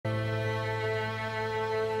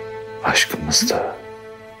Aşkımız da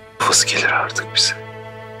vız gelir artık bize.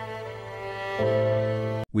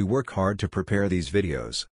 We work hard to prepare these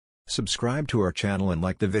videos. Subscribe to our channel and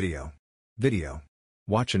like the video.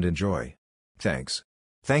 Watch and enjoy. Thanks.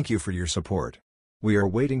 Thank you for your support. We are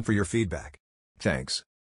waiting for your feedback. Thanks.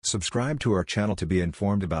 Subscribe to our channel to be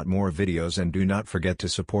informed about more videos and do not forget to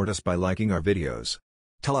support us by liking our videos.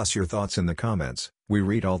 Tell us your thoughts in the comments. We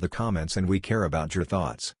read all the comments and we care about your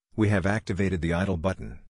thoughts. We have activated the idle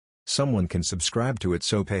button. Someone can subscribe to it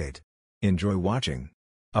so paid. Enjoy watching.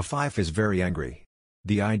 A five is very angry.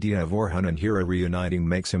 The idea of Orhun and Hira reuniting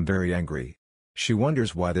makes him very angry. She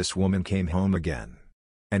wonders why this woman came home again.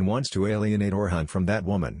 And wants to alienate Orhun from that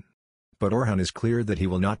woman. But Orhun is clear that he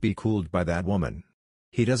will not be cooled by that woman.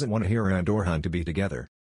 He doesn't want Hira and Orhun to be together.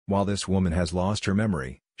 While this woman has lost her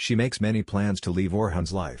memory, she makes many plans to leave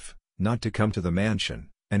Orhun's life, not to come to the mansion,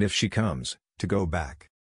 and if she comes, to go back.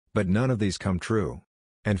 But none of these come true.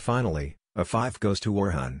 And finally, a 5 goes to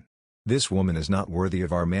Orhun. This woman is not worthy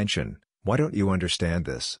of our mansion. Why don't you understand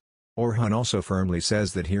this? Orhun also firmly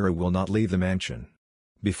says that Hira will not leave the mansion.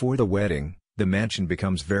 Before the wedding, the mansion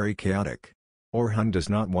becomes very chaotic. Orhun does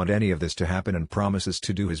not want any of this to happen and promises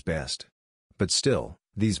to do his best. But still,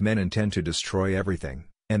 these men intend to destroy everything,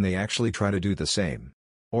 and they actually try to do the same.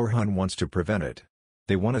 Orhun wants to prevent it.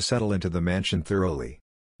 They want to settle into the mansion thoroughly.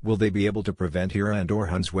 Will they be able to prevent Hira and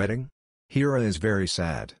Orhun's wedding? Hira is very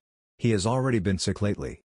sad. He has already been sick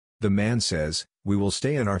lately. The man says, "We will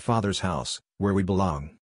stay in our father's house, where we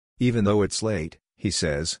belong." Even though it's late, he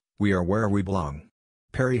says, "We are where we belong."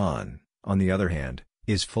 Orhun, on the other hand,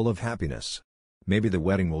 is full of happiness. Maybe the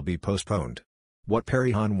wedding will be postponed. What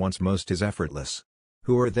Orhun wants most is effortless.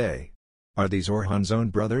 Who are they? Are these Orhun's own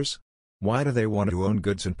brothers? Why do they want to own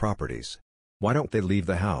goods and properties? Why don't they leave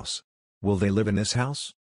the house? Will they live in this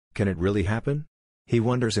house? Can it really happen? He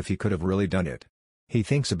wonders if he could have really done it. He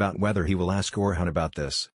thinks about whether he will ask Orhun about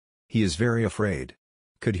this. He is very afraid.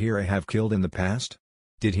 Could Hira have killed in the past?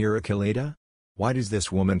 Did Hira kill Ada? Why does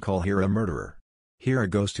this woman call Hira a murderer? Hira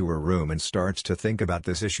goes to her room and starts to think about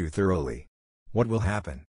this issue thoroughly. What will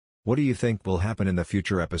happen? What do you think will happen in the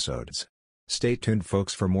future episodes? Stay tuned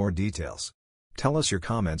folks for more details. Tell us your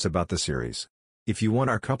comments about the series. If you want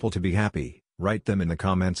our couple to be happy, write them in the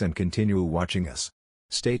comments and continue watching us.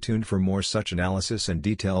 Stay tuned for more such analysis and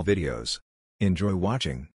detail videos. Enjoy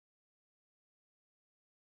watching.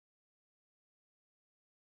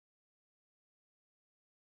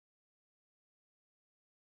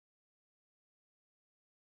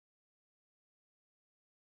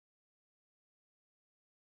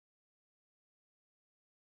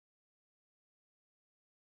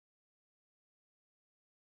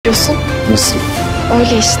 Diyorsun. Nasıl?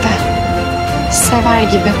 Öyle işte. Sever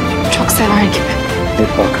gibi. Çok sever gibi.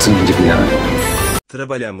 Hep baktığın gibi yani.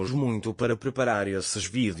 Trabalhamos muito para preparar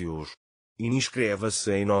esses vídeos.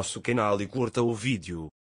 Inscreva-se em nosso canal e curta o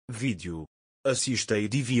vídeo. Assista e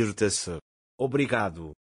divirta-se.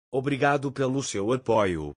 Obrigado. Obrigado pelo seu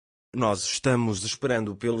apoio. Nós estamos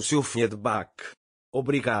esperando pelo seu feedback.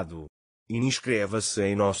 Obrigado. Inscreva-se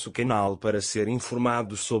em nosso canal para ser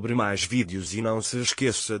informado sobre mais vídeos e não se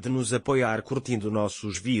esqueça de nos apoiar curtindo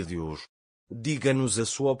nossos vídeos. Diga-nos a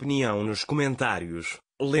sua opinião nos comentários.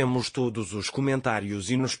 Lemos todos os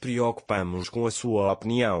comentários e nos preocupamos com a sua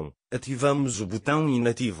opinião. Ativamos o botão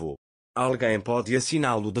inativo. Alguém pode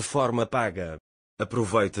assiná-lo de forma paga.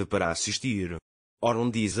 Aproveite para assistir.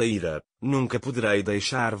 Orhun diz a Hira: "Nunca poderei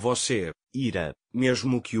deixar você, Hira,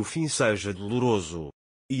 mesmo que o fim seja doloroso."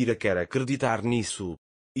 Hira quer acreditar nisso.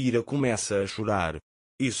 Hira começa a chorar.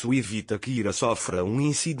 Isso evita que Hira sofra um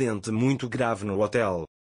incidente muito grave no hotel.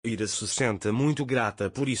 Hira se sente muito grata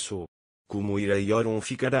por isso. Como Hira e Orhun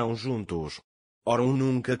ficarão juntos. Orhun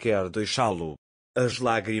nunca quer deixá-lo. As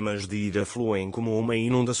lágrimas de Hira fluem como uma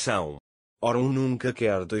inundação. Orhun nunca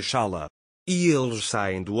quer deixá-la. E eles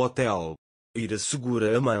saem do hotel. Hira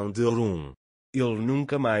segura a mão de Orhun. Ele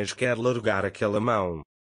nunca mais quer largar aquela mão.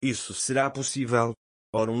 Isso será possível?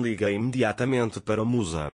 Orhun liga imediatamente para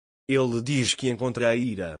Musa. Ele diz que encontra a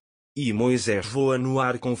Hira. E Moisés voa no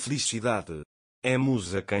ar com felicidade. É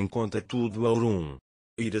Musa quem conta tudo a Orhun.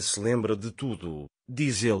 Hira se lembra de tudo,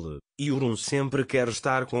 diz ele, e Orhun sempre quer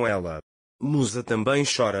estar com ela. Musa também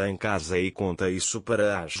chora em casa e conta isso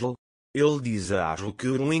para Ashley. Ele diz a Ashley que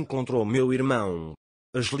Orhun encontrou meu irmão.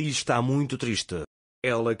 Ashley está muito triste.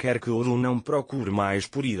 Ela quer que Orhun não procure mais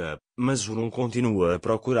por Hira, mas Orhun continua a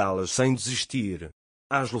procurá-la sem desistir.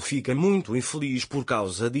 Ashley fica muito infeliz por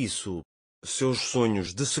causa disso. Seus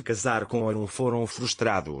sonhos de se casar com Orhun foram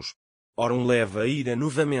frustrados. Orhun leva a Hira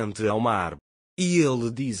novamente ao mar. E ele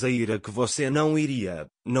diz a Hira que você não iria,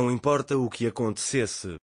 não importa o que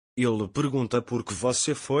acontecesse. Ele pergunta por que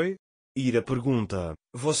você foi? Ira pergunta: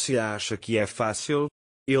 você acha que é fácil?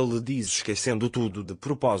 Ele diz esquecendo tudo de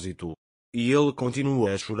propósito. E ele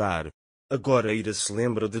continua a chorar. Agora Ira se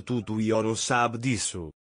lembra de tudo e Orhun sabe disso.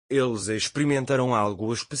 Eles experimentaram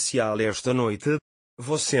algo especial esta noite.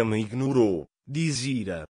 Você me ignorou, diz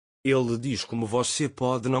Ira. Ele diz como você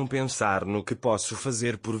pode não pensar no que posso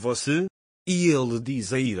fazer por você? E ele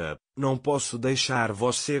diz a Ira, não posso deixar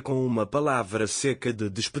você com uma palavra seca de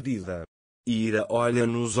despedida. Ira olha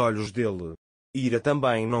nos olhos dele. Ira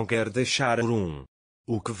também não quer deixar Orhun.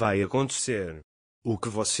 O que vai acontecer? O que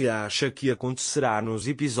você acha que acontecerá nos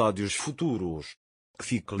episódios futuros?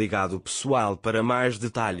 Fique ligado pessoal para mais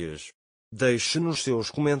detalhes. Deixe nos seus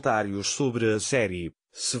comentários sobre a série.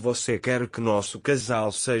 Se você quer que nosso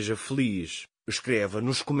casal seja feliz, escreva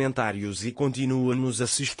nos comentários e continue nos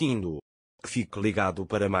assistindo. Fique ligado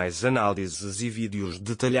para mais análises e vídeos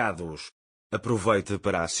detalhados. Aproveite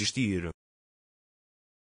para assistir.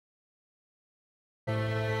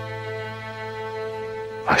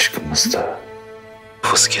 Aşkımızda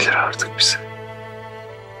vız gelir artık bize.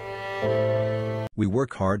 We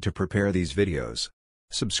work hard to prepare these videos.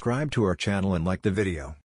 Subscribe to our channel and like the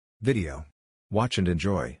video. Watch and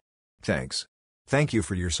enjoy. Thanks. Thank you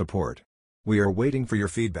for your support. We are waiting for your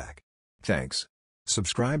feedback. Thanks.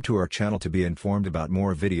 Subscribe to our channel to be informed about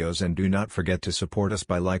more videos and do not forget to support us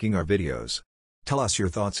by liking our videos. Tell us your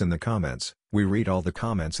thoughts in the comments. We read all the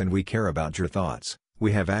comments and we care about your thoughts.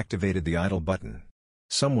 We have activated the idle button.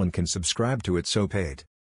 Someone can subscribe to it so paid.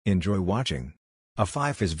 Enjoy watching. A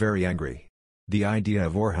Fife is very angry. The idea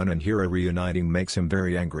of Orhun and Hira reuniting makes him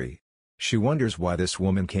very angry. She wonders why this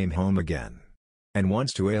woman came home again. And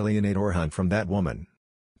wants to alienate Orhun from that woman.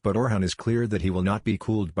 But Orhun is clear that he will not be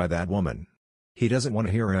cooled by that woman. He doesn't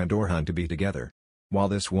want Hira and Orhun to be together. While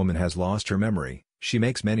this woman has lost her memory, she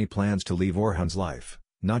makes many plans to leave Orhun's life,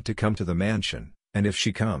 not to come to the mansion, and if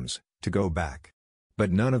she comes, to go back.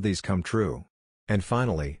 But none of these come true. And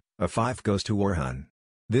finally, a Fife goes to Orhun.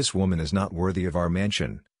 This woman is not worthy of our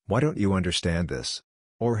mansion, why don't you understand this?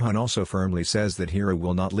 Orhun also firmly says that Hira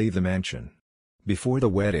will not leave the mansion. Before the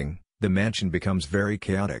wedding, the mansion becomes very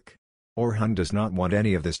chaotic. Orhun does not want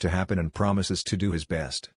any of this to happen and promises to do his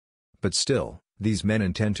best. But still, these men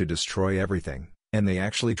intend to destroy everything, and they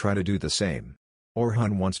actually try to do the same.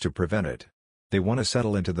 Orhun wants to prevent it. They want to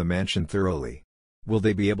settle into the mansion thoroughly. Will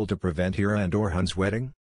they be able to prevent Hira and Orhun's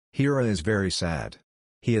wedding? Hira is very sad.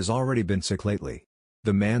 He has already been sick lately.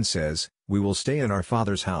 The man says, we will stay in our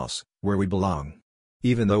father's house, where we belong.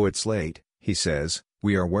 Even though it's late, he says,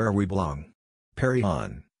 we are where we belong.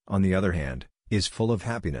 Orhun, on the other hand, is full of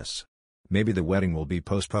happiness. Maybe the wedding will be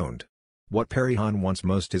postponed. What Orhun wants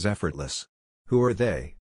most is effortless. Who are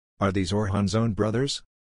they? Are these Orhun's own brothers?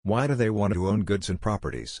 Why do they want to own goods and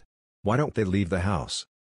properties? Why don't they leave the house?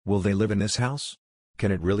 Will they live in this house?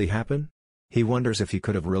 Can it really happen? He wonders if he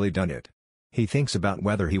could have really done it. He thinks about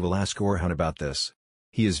whether he will ask Orhun about this.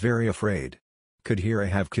 He is very afraid. Could Hira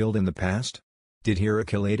have killed in the past? Did Hira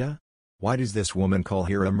kill Ada? Why does this woman call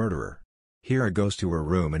Hira a murderer? Hira goes to her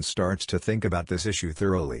room and starts to think about this issue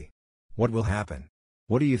thoroughly. What will happen?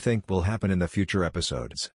 What do you think will happen in the future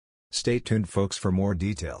episodes? Stay tuned folks for more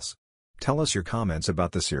details. Tell us your comments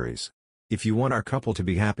about the series. If you want our couple to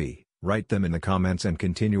be happy, write them in the comments and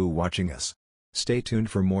continue watching us. Stay tuned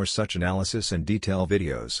for more such analysis and detail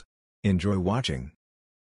videos. Enjoy watching.